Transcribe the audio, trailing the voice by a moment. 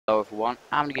Hello everyone,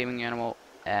 I'm the Gaming Animal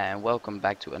and welcome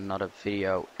back to another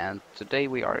video, and today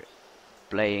we are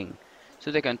playing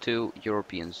ZooTycoon 2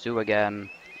 European Zoo again.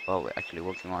 Well, we're actually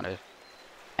working on it.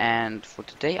 And for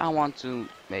today I want to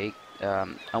make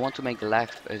the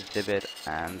last exhibit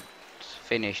and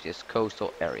finish this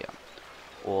coastal area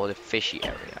or the fishy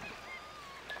area.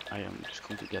 I am just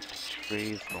going to get the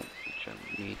tree from which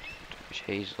I need to fish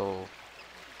hazel.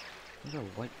 These are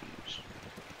white beans.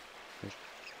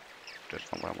 That's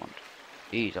not what I want.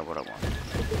 These are what I want.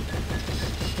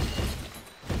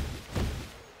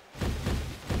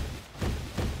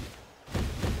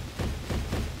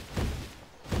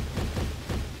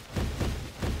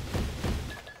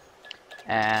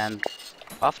 And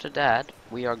after that,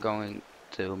 we are going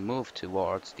to move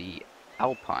towards the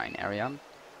Alpine area,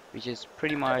 which is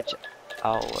pretty much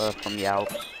from the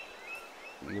Alps,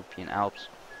 European Alps.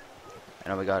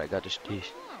 And oh my god, I got to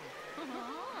sneeze.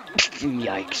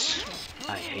 Yikes.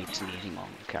 I hate sneezing on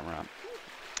camera.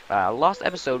 Last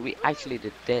episode we actually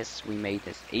did this. We made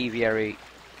this aviary.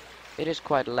 It is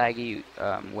quite laggy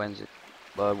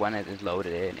but when it is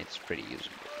loaded in, it's pretty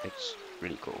usable. It's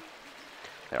really cool.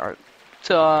 There are a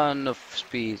ton of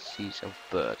species of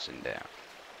birds in there,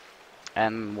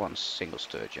 and one single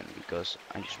sturgeon because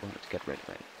I just wanted to get rid of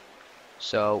it.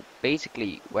 So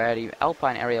basically, where the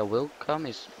Alpine area will come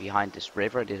is behind this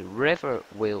river. This river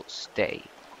will stay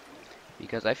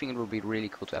because I think it would be really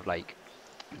cool to have like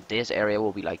this area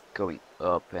will be like going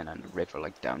up and then the river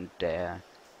like down there,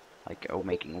 like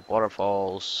making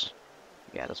waterfalls.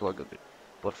 Yeah, that's what good.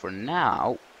 But for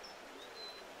now,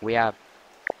 we have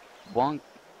one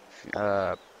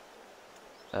or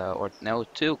no,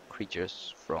 two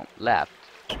creatures from left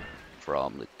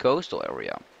from the coastal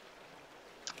area,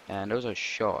 and those are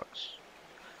sharks.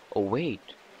 Oh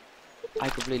wait, I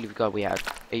completely forgot we have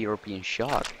a European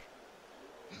shark.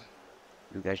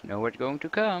 You guys know what's going to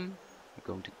come. We're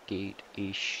going to get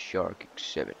a shark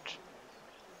exhibit.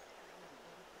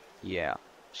 Yeah,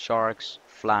 sharks,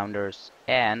 flounders,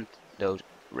 and those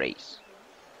rays.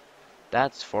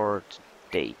 That's for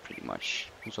today, pretty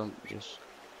much. So I'm just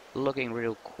looking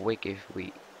real quick if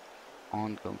we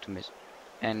aren't going to miss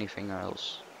anything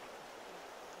else.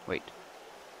 Wait.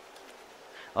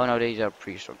 Oh no, these are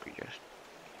prehistoric creatures.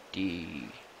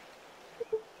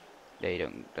 They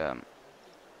don't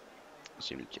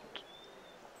seem legit.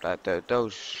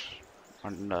 Those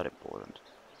are not important.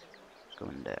 Let's go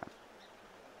in there.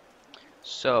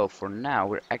 So for now,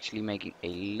 we're actually making a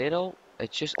little.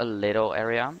 It's just a little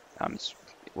area. It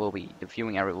will be the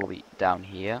viewing area will be down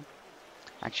here.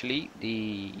 Actually,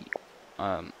 it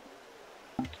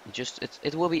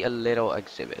will be a little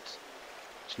exhibit.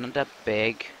 It's not that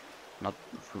big,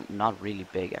 not really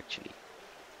big actually.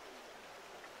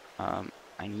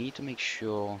 I need to make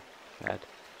sure that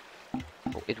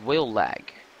it will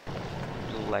lag.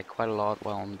 It will lag quite a lot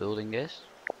while I'm building this,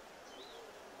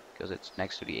 because it's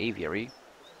next to the aviary.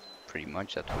 Pretty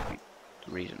much that would be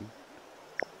the reason.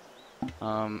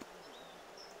 It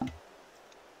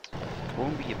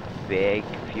won't be a big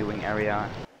viewing area,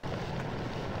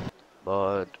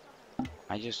 but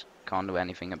I just can't do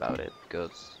anything about it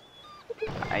because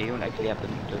I don't actually have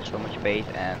to so much bait,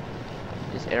 and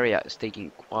this area is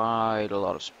taking quite a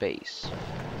lot of space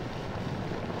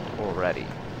already,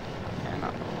 and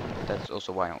that's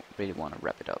also why I really want to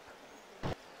wrap it up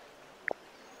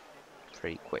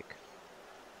pretty quick.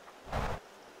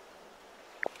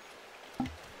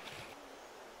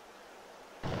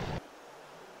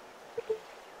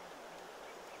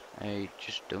 I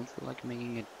just don't feel like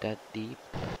making it that deep,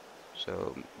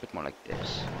 so a bit more like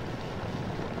this.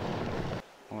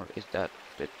 Or is that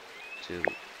a bit too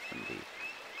deep?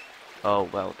 Oh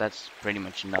well, that's pretty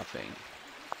much nothing.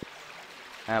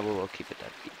 We'll keep it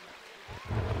that deep.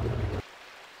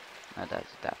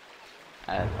 That's that.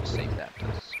 I have to save that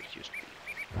as it used to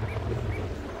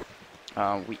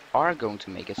be. We are going to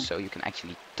make it so you can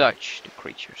actually touch the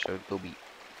creature, so it will be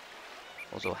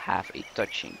also have a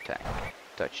touch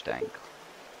tank.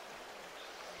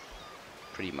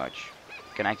 Pretty much,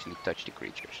 you can actually touch the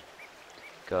creatures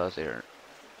because the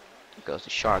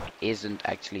shark isn't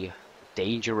actually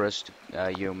dangerous to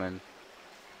human.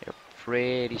 They're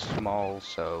pretty small,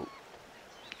 so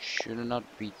should not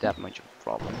be that much of a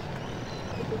problem.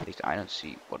 At least I don't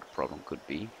see what the problem could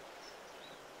be.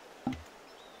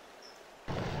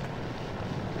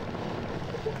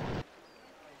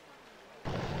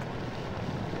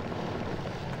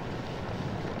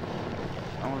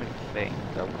 The only thing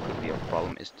that could be a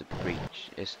problem is the breach.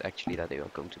 Is actually that they are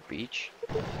going to breach,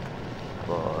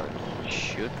 but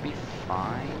should be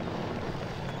fine.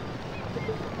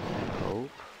 I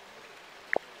hope.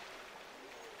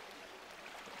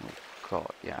 Oh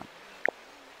God, yeah.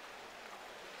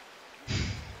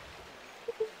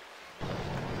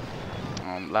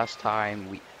 Last time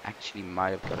we actually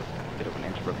might have got a bit of an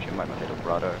interruption by my little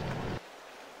brother.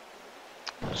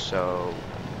 So,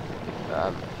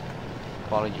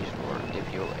 apologies for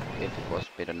if it was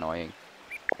a bit annoying.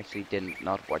 Actually did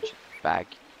not watch it back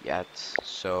yet.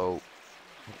 So,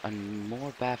 and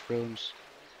more bathrooms.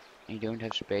 You don't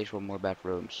have space for more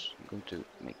bathrooms. I'm going to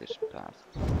make this path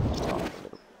stop a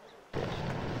little bit.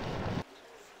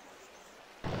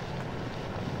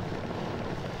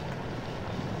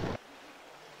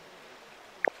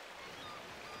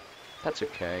 That's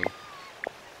okay.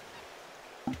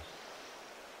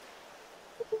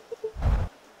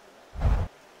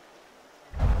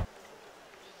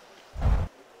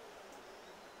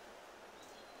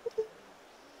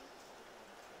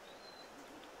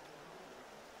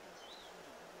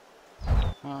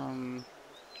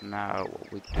 Now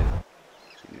what we do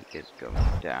to make this go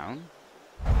down.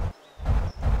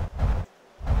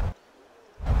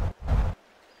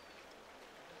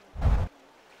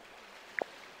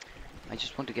 I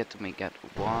just want to get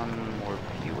one more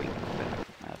viewing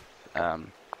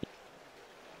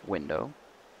window,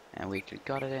 and we actually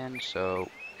got it in, so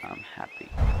I'm happy.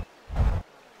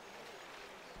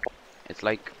 It's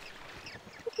like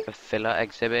a filler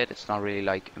exhibit. It's not really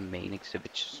like a main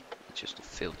exhibit. It's just to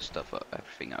fill the stuff up,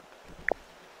 everything up.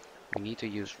 We need to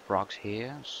use rocks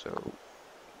here, so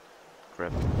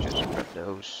just grab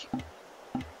those.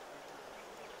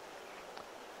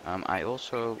 I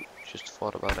also just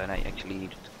thought about that I actually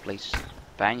needed to place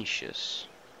benches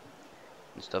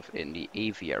and stuff in the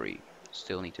aviary.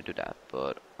 Still need to do that,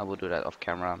 but I will do that off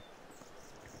camera,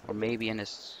 or maybe in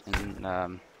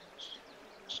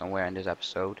somewhere in this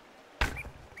episode.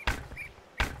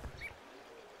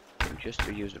 And just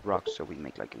to use the rocks, so we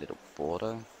make like a little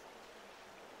border.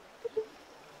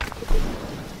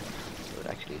 So it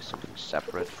actually is something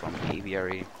separate from the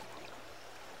aviary,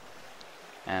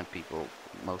 and people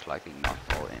most likely not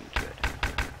fall into it.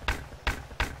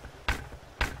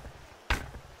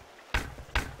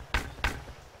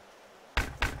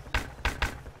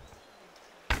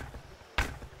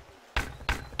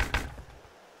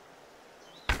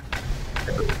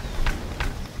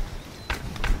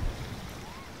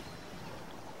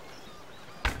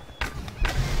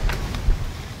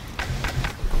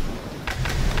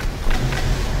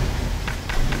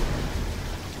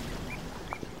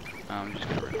 I'm just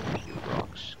gonna remove a few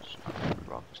rocks, because not every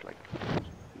rock is like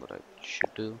what I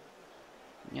should do.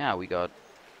 Yeah,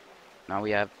 now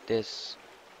we have this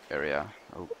area.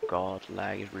 Oh god,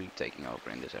 lag is really taking over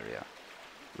in this area.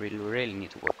 Really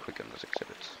need to work quick on this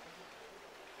exhibit.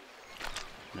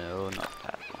 No, not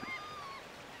that one.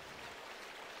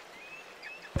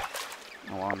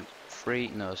 I want 3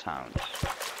 nurse hounds.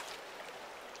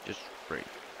 Just 3.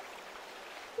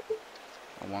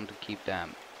 I want to keep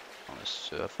them on the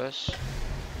surface,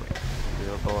 like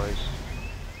real boys,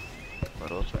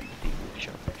 but also in the deep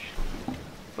shellfish.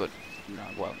 But no,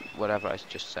 well, whatever I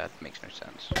just said makes no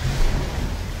sense.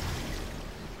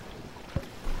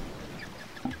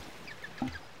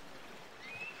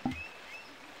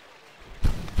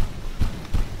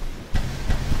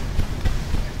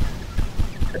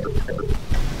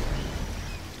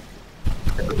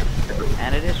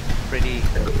 And it is pretty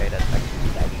okay that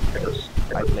actually lagging because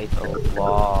I played a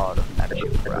lot of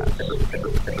matchup grass.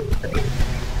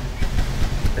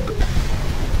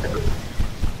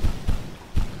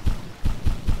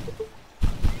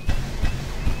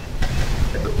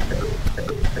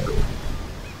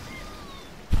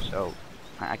 So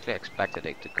I actually expected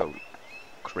it to go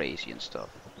crazy and stuff,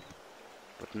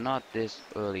 but not this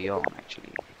early on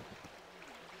actually.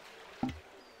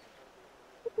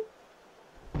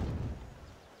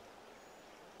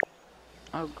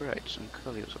 Oh great, some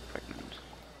curlews are pregnant.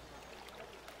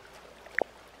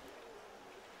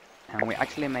 And we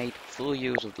actually made full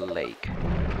use of the lake,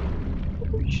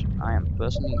 which I am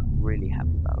personally really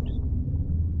happy about.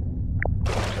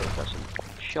 So we've got some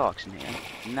sharks in here.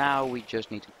 Now we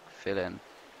just need to fill in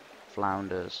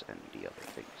flounders and the other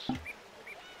things.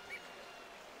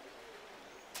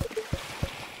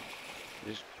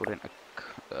 Just put in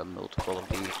a multiple of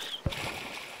these.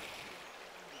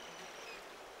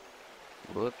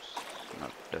 Whoops,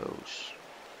 not those.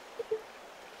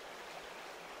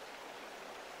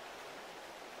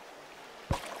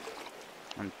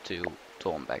 And 2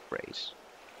 Thornback rays.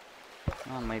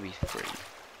 Well, maybe 3.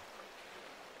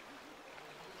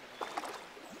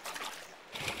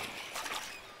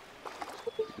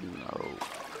 No.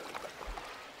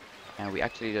 And we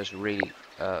actually just really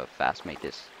fast made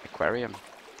this aquarium,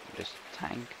 this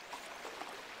tank.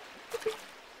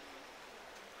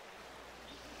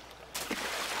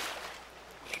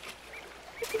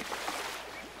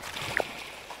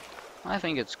 I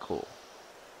think it's cool.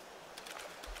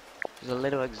 It's a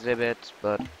little exhibit,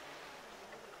 but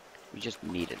we just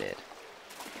needed it.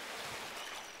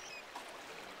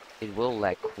 It will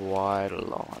lag quite a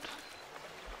lot.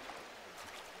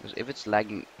 Because if it's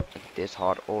lagging like this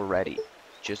hard already,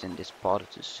 just in this part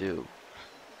of the zoo,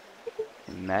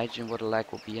 imagine what the lag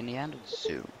will be in the end of the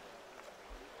zoo.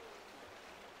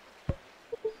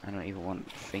 I don't even want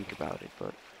to think about it,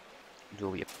 but it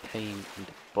will be a pain in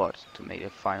the butt to make a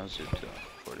final zoo tour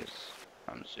for this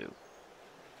zoo.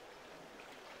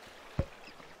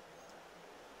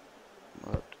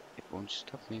 But it won't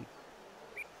stop me.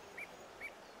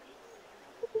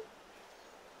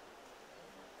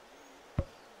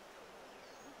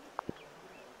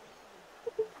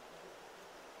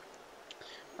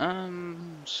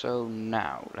 So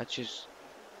now let's just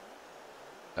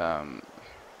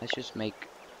make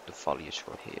the foliage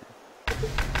for here.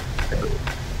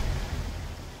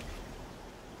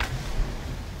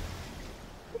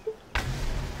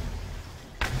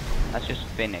 Let's just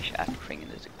finish everything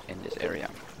in this area.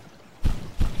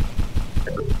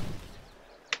 So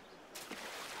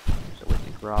with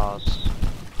the grass,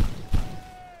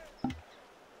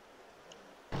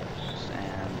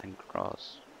 sand and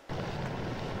grass.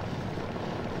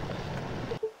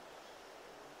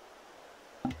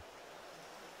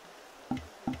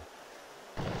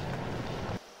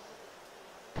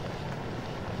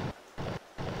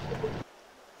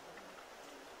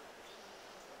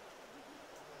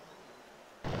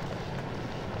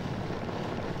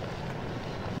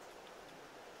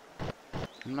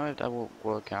 I don't know if that will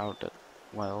work out that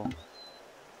well.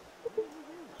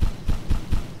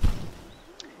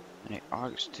 And they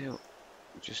are still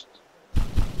just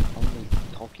only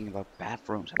talking about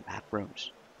bathrooms and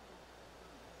bathrooms.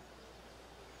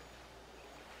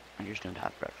 I just don't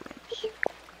have bathrooms.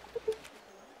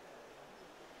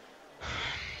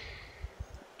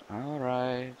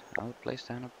 Alright, I'll place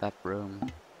down a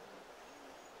bathroom.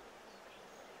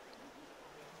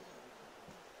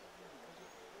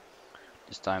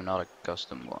 This time not a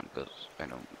custom one, because I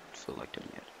don't feel like doing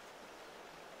it.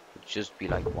 It'd just be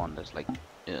like one that's like,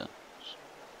 yeah.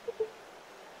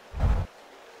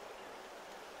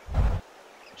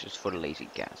 Just for the lazy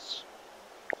cats.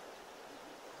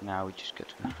 Now we just got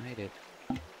to hide it.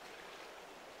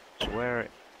 So where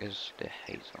is the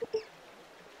hazel?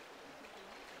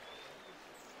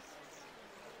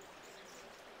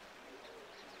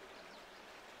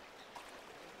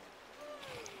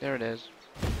 There it is.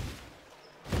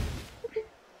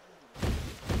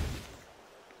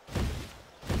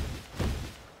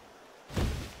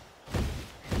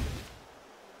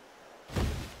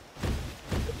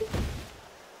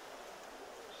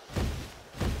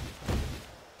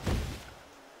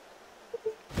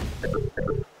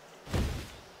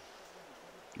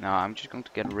 Now I'm just going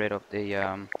to get rid of the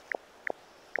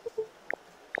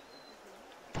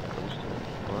coastal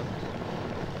wood.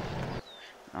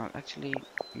 Actually,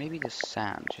 maybe the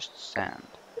sand, just sand.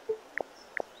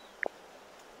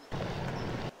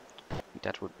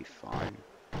 That would be fine.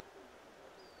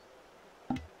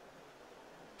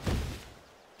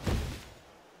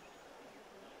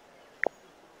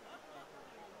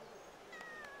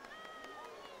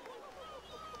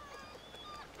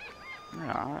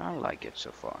 Yeah, I like it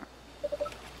so far.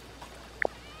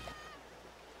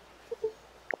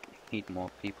 Need more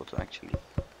people to actually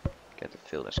get the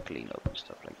filters cleaned up and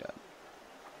stuff like that.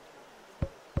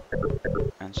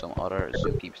 And some other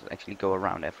zookeepers that actually go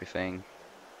around everything.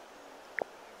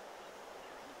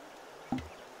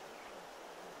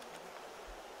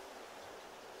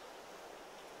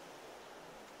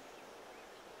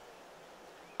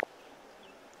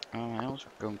 I'm also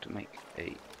going to make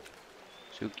a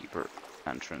zookeeper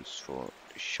entrance for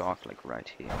the shark, like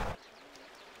right here.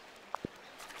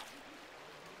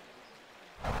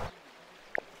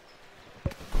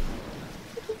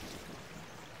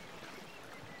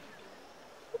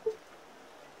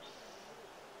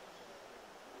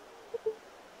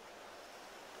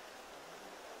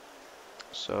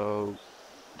 So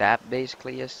that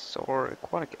basically is our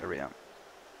aquatic area.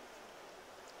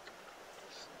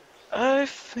 I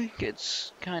think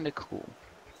it's kind of cool.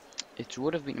 It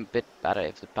would have been a bit better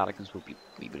if the pelicans would be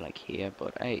maybe like here,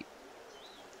 but hey,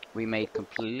 we made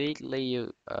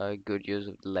completely good use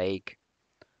of the lake.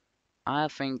 I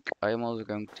think I'm also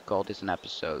going to call this an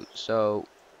episode. So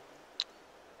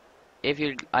if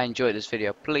I enjoyed this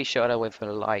video, please show that with a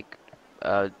like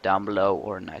down below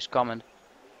or a nice comment,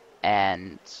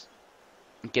 and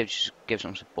give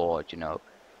some support, you know.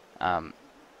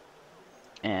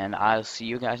 And I'll see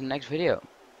you guys in the next video.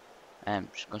 And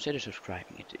consider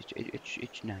subscribing.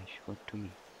 It's nice to me.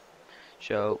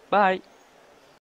 So bye.